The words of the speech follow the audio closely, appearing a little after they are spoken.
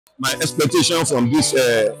My expectation from this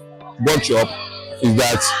workshop is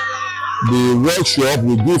that the workshop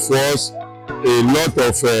will give us a lot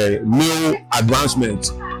of new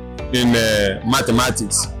advancement in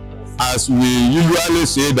mathematics, as we usually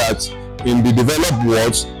say that in the developed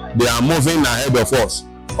world they are moving ahead of us.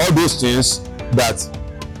 All those things that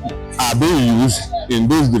are being used in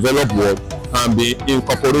those developed world can be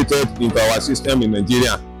incorporated into our system in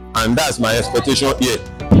Nigeria, and that's my expectation here.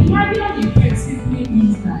 Testimonial effectively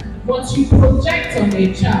means that what you project on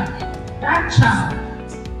a child, that child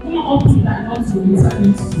come up with an answer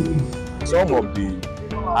listening to you. Some of the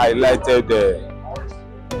highlighted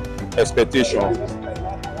expectations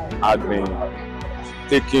had been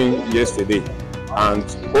taken yesterday, and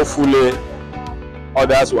hopefully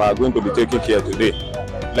others were going to be taken care today.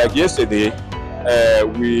 Like yesterday,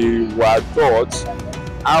 we were taught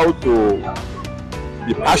how to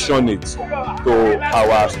be passionate to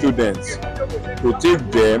our students, to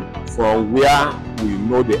take them from where we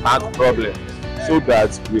know they have problems, so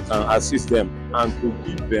that we can assist them and to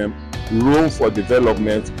give them room for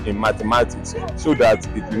development in mathematics, so that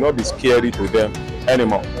it will not be scary to them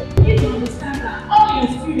anymore. Please understand that all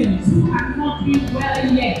your students who have not been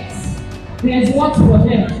well yet, there's work for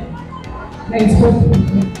them. There's hope for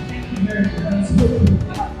them. Thank you very much. There's hope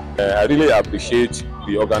for them. I really appreciate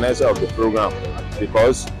the organizer of the program,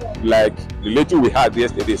 because like the little we had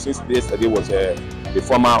yesterday, since yesterday was the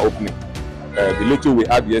formal opening, the little we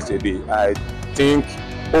had yesterday, I think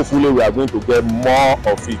hopefully we are going to get more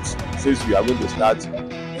of it, since we are going to start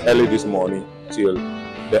early this morning till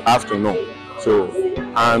the afternoon. So,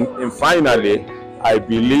 and finally, I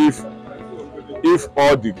believe if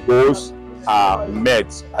all the goals are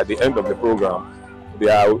met at the end of the program,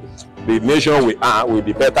 the nation we are will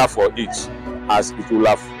be better for it, as it will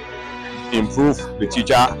have improved the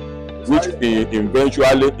teacher, which will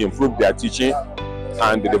eventually improve their teaching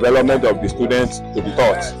and the development of the students to be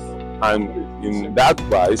taught, and in that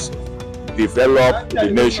wise develop the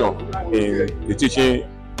nation in the teaching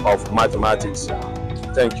of mathematics.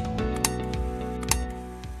 Thank you.